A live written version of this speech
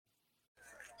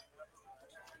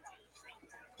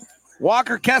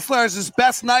Walker Kessler is his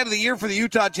best night of the year for the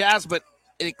Utah Jazz, but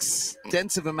an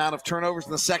extensive amount of turnovers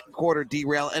in the second quarter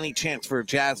derail any chance for a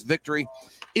Jazz victory.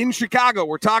 In Chicago,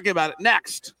 we're talking about it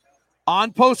next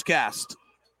on POSTCAST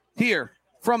here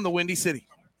from the Windy City.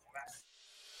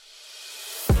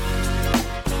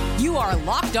 You are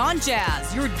Locked On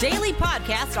Jazz, your daily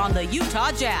podcast on the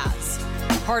Utah Jazz.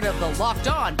 Part of the Locked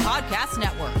On Podcast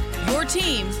Network, your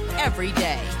team every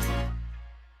day.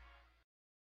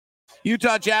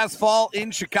 Utah Jazz fall in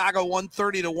Chicago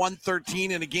 130-113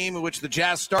 in a game in which the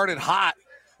Jazz started hot.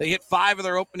 They hit 5 of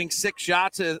their opening 6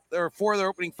 shots, or 4 of their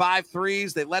opening 5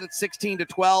 threes. They led it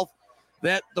 16-12.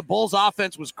 The Bulls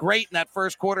offense was great in that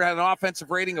first quarter, had an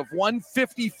offensive rating of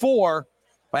 154.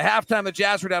 By halftime, the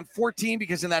Jazz were down 14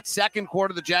 because in that second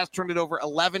quarter, the Jazz turned it over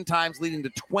 11 times, leading to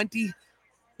 20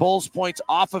 Bulls points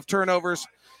off of turnovers.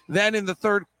 Then in the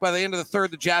third, by the end of the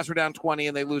third, the Jazz were down 20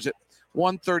 and they lose it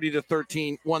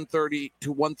 130-13,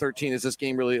 130-113 as this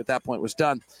game really at that point was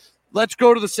done. Let's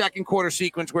go to the second quarter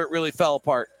sequence where it really fell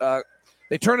apart.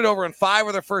 They turned it over in 5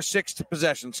 of their first 6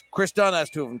 possessions. Chris Dunn has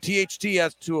 2 of them. THT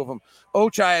has 2 of them.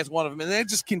 Ochai has 1 of them. And then it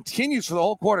just continues for the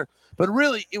whole quarter. But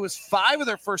really, it was 5 of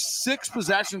their first 6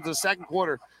 possessions of the second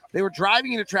quarter. They were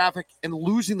driving into traffic and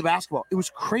losing the basketball. It was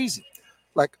crazy.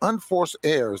 Like unforced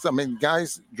errors. I mean,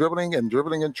 guys dribbling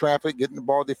in traffic, getting the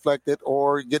ball deflected,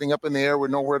 or getting up in the air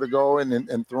with nowhere to go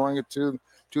and throwing it to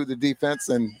the defense.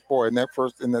 And boy, in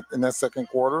that second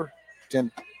quarter,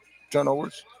 10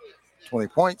 turnovers, 20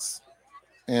 points,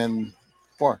 and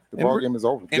boy, the ball game is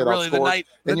over. Get really outscored,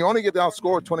 and you only get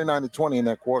outscored 29-20 in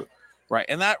that quarter. Right,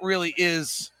 and that really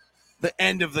is the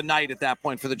end of the night at that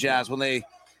point for the Jazz when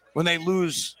they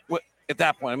lose at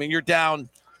that point. I mean, you're down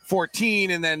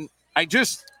 14, and then I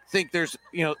just think there's,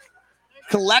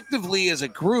 collectively as a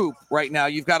group right now,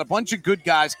 you've got a bunch of good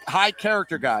guys, high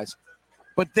character guys,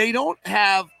 but they don't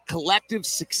have collective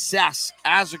success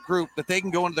as a group that they can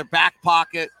go into their back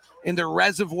pocket, in their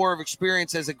reservoir of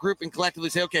experience as a group and collectively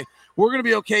say, okay, we're going to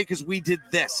be okay because we did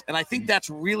this. And I think that's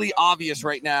really obvious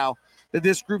right now that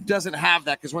this group doesn't have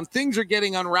that, because when things are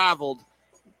getting unraveled,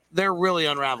 they're really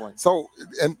unraveling. So,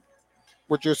 and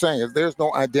what you're saying is there's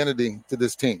no identity to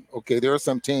this team. Okay, there are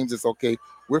some teams that's okay,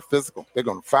 we're physical. They're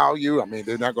going to foul you. I mean,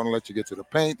 they're not going to let you get to the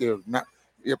paint. They're not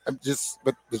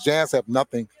but the Jazz have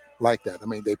nothing like that. I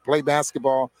mean, they play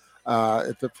basketball.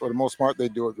 For the most part, they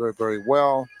do it very, very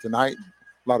well. Tonight,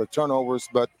 a lot of turnovers,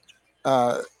 but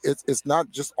it's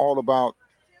not just all about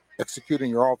executing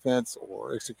your offense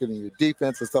or executing your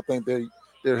defense or something.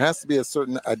 There has to be a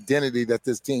certain identity that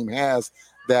this team has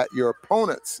that your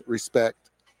opponents respect,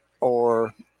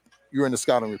 or you're in the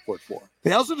scouting report for.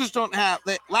 They also just don't have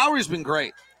 – Lowry's been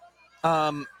great.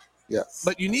 Yes.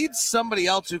 But you need somebody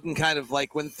else who can kind of,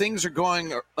 like, when things are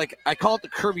going – like, I call it the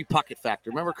Kirby Puckett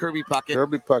factor. Remember Kirby Puckett?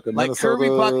 Kirby Puckett, like Minnesota Kirby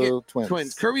Puckett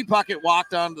Twins. Kirby Puckett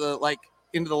walked onto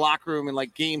into the locker room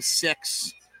in, Game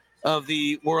 6 of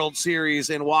the World Series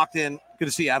and walked in – good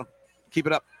to see you, Adam. Keep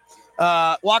it up.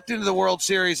 Walked into the World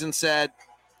Series and said,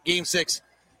 Game 6,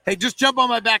 hey, just jump on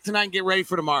my back tonight and get ready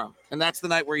for tomorrow. And that's the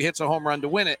night where he hits a home run to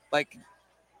win it. Like,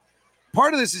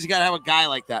 part of this is you got to have a guy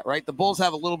like that, right? The Bulls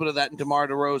have a little bit of that in DeMar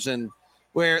DeRozan,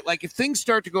 where, if things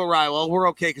start to go awry, well, we're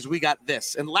okay because we got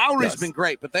this. And Lowry's been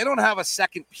great, but they don't have a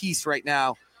second piece right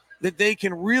now that they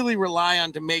can really rely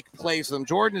on to make plays for them.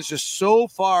 Jordan is just so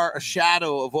far a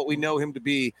shadow of what we know him to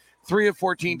be. 3 of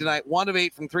 14 tonight, 1 of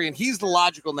 8 from 3, and he's the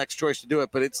logical next choice to do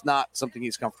it, but it's not something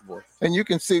he's comfortable with. And you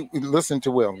can see, listening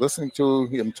to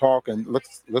him talk and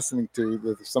listening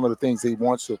to some of the things he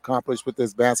wants to accomplish with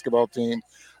this basketball team.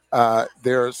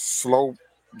 They're slow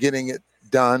getting it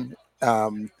done.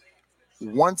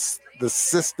 Once the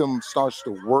system starts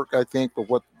to work, I think, for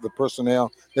what the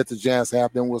personnel that the Jazz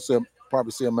have, then we'll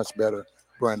probably see a much better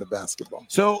brand of basketball.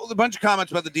 So a bunch of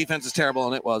comments about the defense is terrible,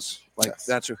 and it was. Yes.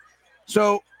 That's true.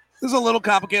 So this is a little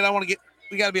complicated.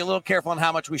 We got to be a little careful on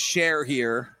how much we share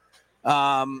here,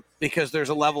 because there's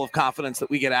a level of confidence that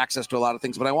we get access to a lot of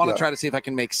things. But I want to try to see if I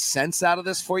can make sense out of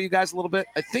this for you guys a little bit.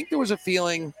 I think there was a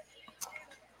feeling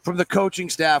from the coaching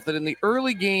staff that in the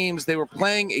early games they were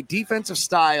playing a defensive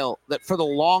style that for the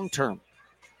long term,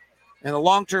 and the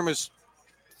long term is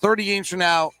 30 games from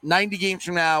now, 90 games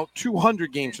from now,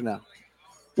 200 games from now,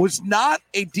 was not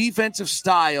a defensive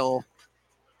style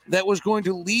that was going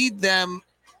to lead them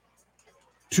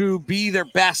to be their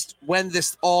best when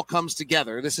this all comes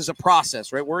together. This is a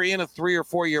process, right? We're in a 3 or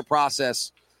 4 year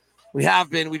process. We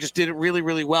just did it really,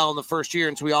 really well in the first year,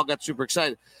 and so we all got super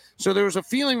excited. So there was a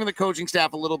feeling from the coaching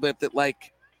staff a little bit that,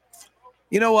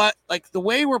 you know what? The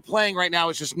way we're playing right now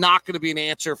is just not going to be an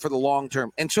answer for the long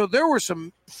term. And so there were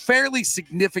some fairly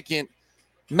significant,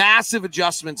 massive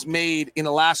adjustments made in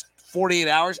the last 48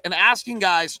 hours, and asking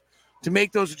guys to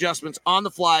make those adjustments on the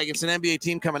fly against an NBA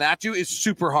team coming at you is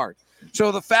super hard.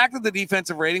 So the fact that the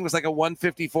defensive rating was like a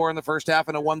 154 in the first half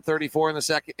and a 134 in the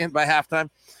second and by halftime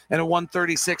and a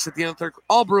 136 at the end of the third,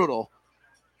 all brutal.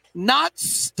 Not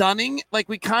stunning. Like,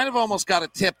 we kind of almost got a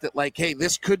tip that, like, hey,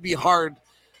 this could be hard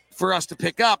for us to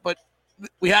pick up, but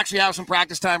we actually have some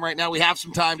practice time right now. We have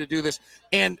some time to do this.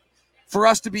 And for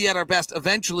us to be at our best,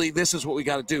 eventually, this is what we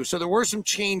got to do. So there were some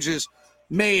changes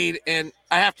made, and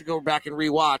I have to go back and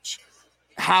rewatch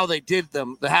how they did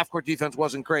them. The half-court defense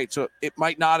wasn't great, so it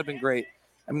might not have been great.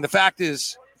 I mean, the fact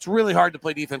is, it's really hard to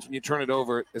play defense when you turn it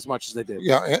over as much as they did.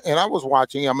 Yeah, and I was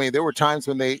watching. I mean, there were times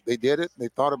when they did it, they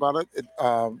thought about it.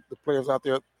 The players out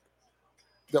there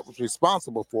that was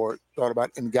responsible for it thought about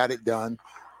it and got it done.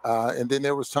 And then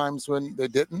there was times when they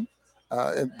didn't.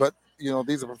 But, you know,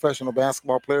 these are professional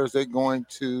basketball players. They're going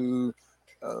to,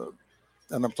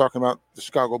 and I'm talking about the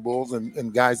Chicago Bulls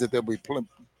and guys that they'll be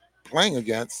playing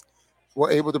against,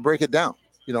 were able to break it down,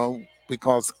 you know,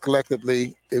 because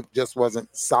collectively it just wasn't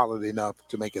solid enough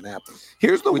to make it happen.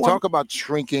 We talk about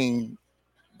shrinking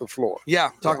the floor. Yeah,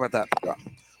 talk about that. Yeah.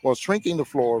 Well, shrinking the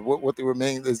floor, what they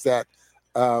remain is that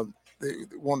they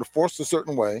want to force a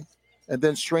certain way and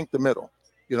then shrink the middle.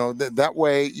 You know, that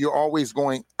way you're always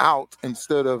going out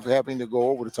instead of having to go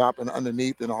over the top and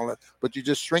underneath and all that. But you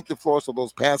just shrink the floor so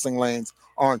those passing lanes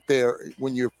aren't there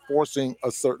when you're forcing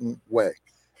a certain way.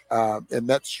 And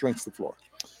that shrinks the floor.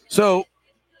 So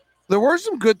there were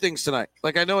some good things tonight.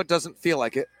 Like, I know it doesn't feel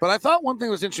like it, but I thought one thing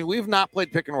was interesting. We have not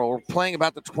played pick and roll. We're playing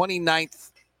about the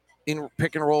 29th in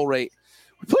pick and roll rate.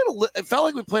 It felt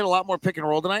like we played a lot more pick and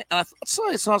roll tonight. And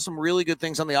I saw some really good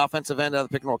things on the offensive end of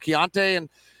the pick and roll. Keontae and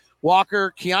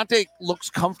Walker. Keontae looks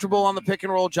comfortable on the pick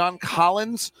and roll. John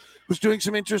Collins was doing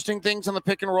some interesting things on the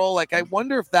pick and roll. Like, I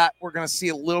wonder if we're going to see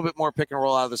a little bit more pick and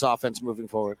roll out of this offense moving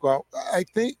forward. Well, I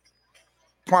think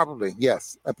probably,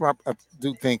 yes. I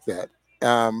do think that.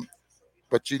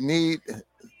 But you need,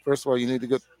 first of all, you need a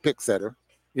good pick setter.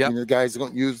 Yeah. You need guys who are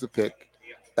going to use the pick.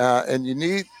 And you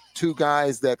need two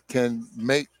guys that can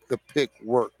make the pick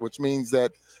work, which means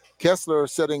that Kessler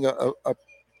setting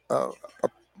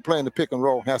playing the pick and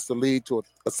roll has to lead to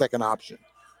a second option.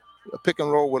 A pick and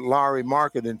roll with Lowry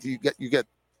market, and you get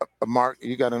a mark,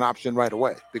 you got an option right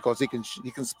away because he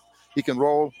can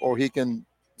roll or he can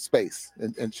space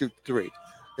and shoot three.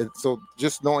 And so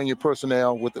just knowing your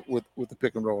personnel with the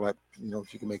pick and roll,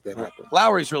 if you can make that happen.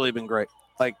 Lowry's really been great.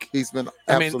 Like, he's been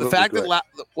the fact great. That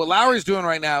what Lowry's doing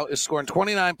right now is scoring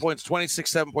 29 points,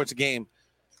 7 points a game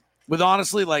with,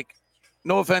 honestly, like,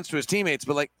 no offense to his teammates,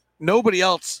 but, like, nobody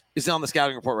else is on the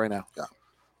scouting report right now. Yeah.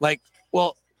 Like,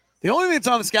 well, the only thing that's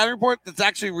on the scouting report that's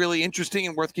actually really interesting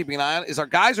and worth keeping an eye on is our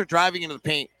guys are driving into the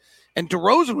paint. And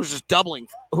DeRozan was just doubling.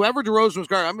 Whoever DeRozan was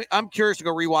guarding, I'm curious to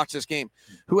go rewatch this game.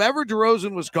 Whoever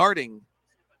DeRozan was guarding,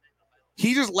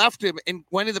 he just left him and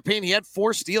went in the paint. He had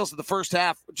 4 steals in the first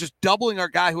half, just doubling our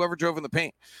guy, whoever drove in the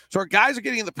paint. So our guys are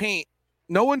getting in the paint.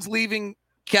 No one's leaving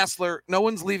Kessler.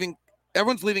 Everyone's leaving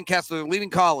Kessler. They're leaving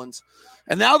Collins.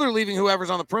 And now they're leaving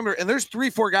whoever's on the perimeter. And there's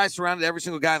 3-4 guys surrounded every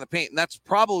single guy in the paint. And that's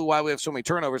probably why we have so many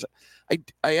turnovers.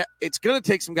 It's going to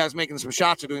take some guys making some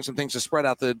shots or doing some things to spread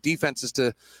out the defenses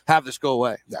to have this go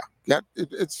away. Yeah.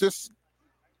 It's just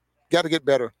got to get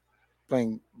better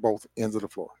playing both ends of the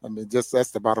floor. I mean, just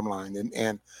that's the bottom line.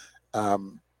 And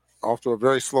off to a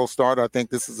very slow start. I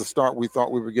think this is the start we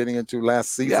thought we were getting into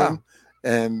last season. Yeah.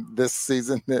 And this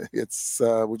season, we're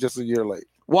just a year late.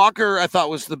 Walker, I thought,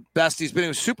 was the best he's been. He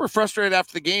was super frustrated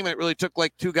after the game, and it really took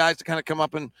like 2 guys to kind of come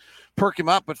up and perk him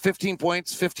up. But 15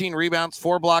 points, 15 rebounds,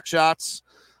 4 block shots,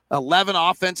 11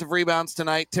 offensive rebounds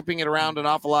tonight, tipping it around an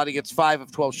awful lot. He gets 5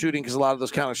 of 12 shooting because a lot of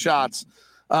those kind of shots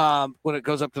when it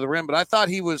goes up to the rim. But I thought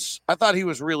he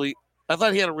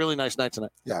had a really nice night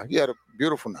tonight. Yeah, he had a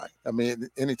beautiful night. I mean,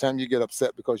 anytime you get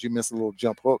upset because you miss a little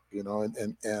jump hook,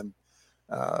 and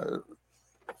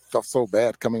felt so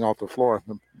bad coming off the floor.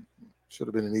 Should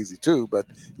have been an easy 2, but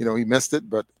he missed it.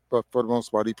 But for the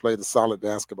most part, he played a solid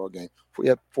basketball game. He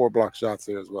had 4 block shots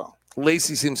there as well.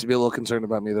 Lacey seems to be a little concerned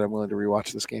about me that I'm willing to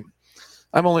rewatch this game.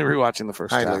 I'm only rewatching the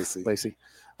first half. Lacey.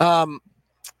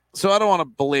 So I don't want to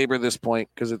belabor this point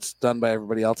because it's done by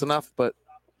everybody else enough, but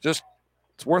just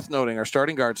it's worth noting our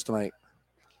starting guards tonight: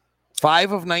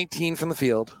 5 of 19 from the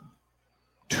field,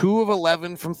 2 of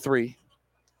 11 from 3,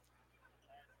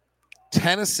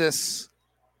 10 assists,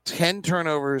 10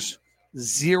 turnovers.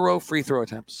 0 free throw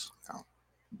attempts. No.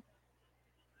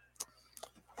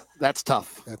 That's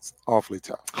tough. That's awfully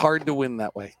tough. Hard to win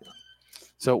that way.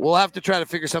 So we'll have to try to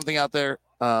figure something out there.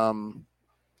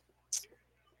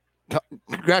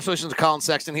 Congratulations to Colin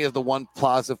Sexton. He has the 1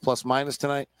 positive plus minus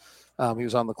tonight. He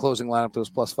was on the closing lineup. That was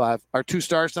 +5. Our 2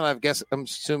 stars tonight, I'm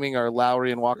assuming, are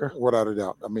Lowry and Walker. Without a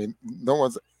doubt. I mean, no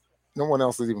one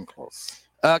else is even close.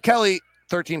 Kelly,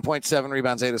 13.7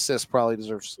 rebounds, 8 assists, probably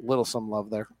deserves some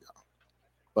love there.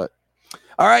 But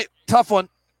all right, tough one.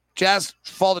 Jazz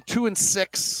fall to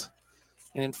 2-6,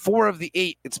 and in 4 of the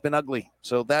 8, it's been ugly.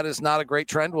 So that is not a great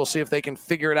trend. We'll see if they can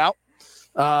figure it out.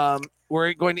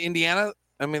 We're going to Indiana.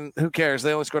 I mean, who cares?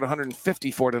 They only scored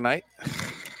 154 tonight.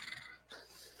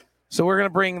 So we're going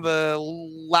to bring the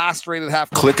last rated half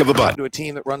click of a button to a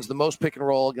team that runs the most pick and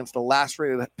roll against the last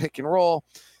rated pick and roll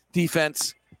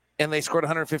defense, and they scored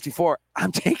 154.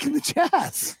 I'm taking the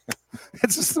Jazz.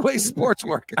 It's just the way sports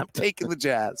work. I'm taking the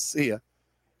Jazz. See ya.